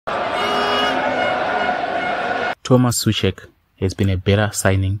Tomas Soucek has been a better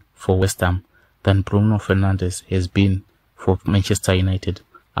signing for West Ham than Bruno Fernandes has been for Manchester United,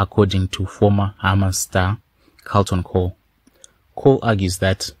 according to former Hammers star Carlton Cole. Cole argues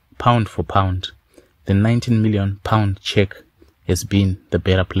that, pound for pound, the £19 million check has been the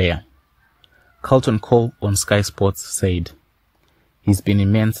better player. Carlton Cole on Sky Sports said, "He's been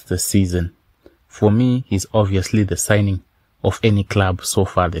immense this season. For me, he's obviously the signing of any club so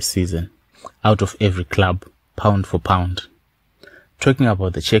far this season, out of every club, pound for pound." Talking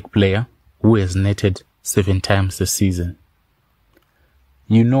about the Czech player who has netted 7 times this season.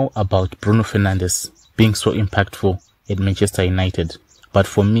 You know about Bruno Fernandes being so impactful at Manchester United, but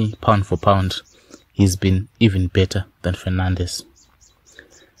for me, pound for pound, he's been even better than Fernandes.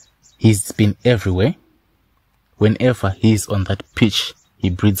 He's been everywhere. Whenever he's on that pitch, he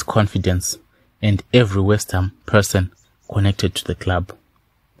breeds confidence, and every West Ham person connected to the club.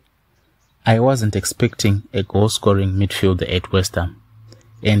 I wasn't expecting a goal-scoring midfielder at West Ham,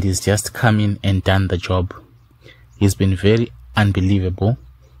 and he's just come in and done the job. He's been very unbelievable,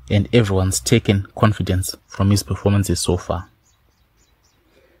 and everyone's taken confidence from his performances so far.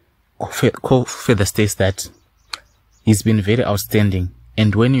 Cole further states that he's been very outstanding,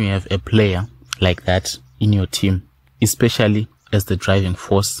 and when you have a player like that in your team, especially as the driving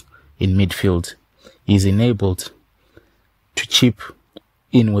force in midfield, he's enabled to chip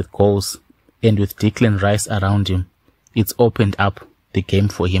in with goals, and with Declan Rice around him, it's opened up the game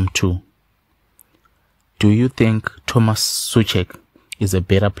for him too. Do you think Tomas Soucek is a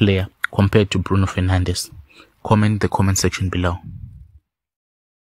better player compared to Bruno Fernandes? Comment in the comment section below.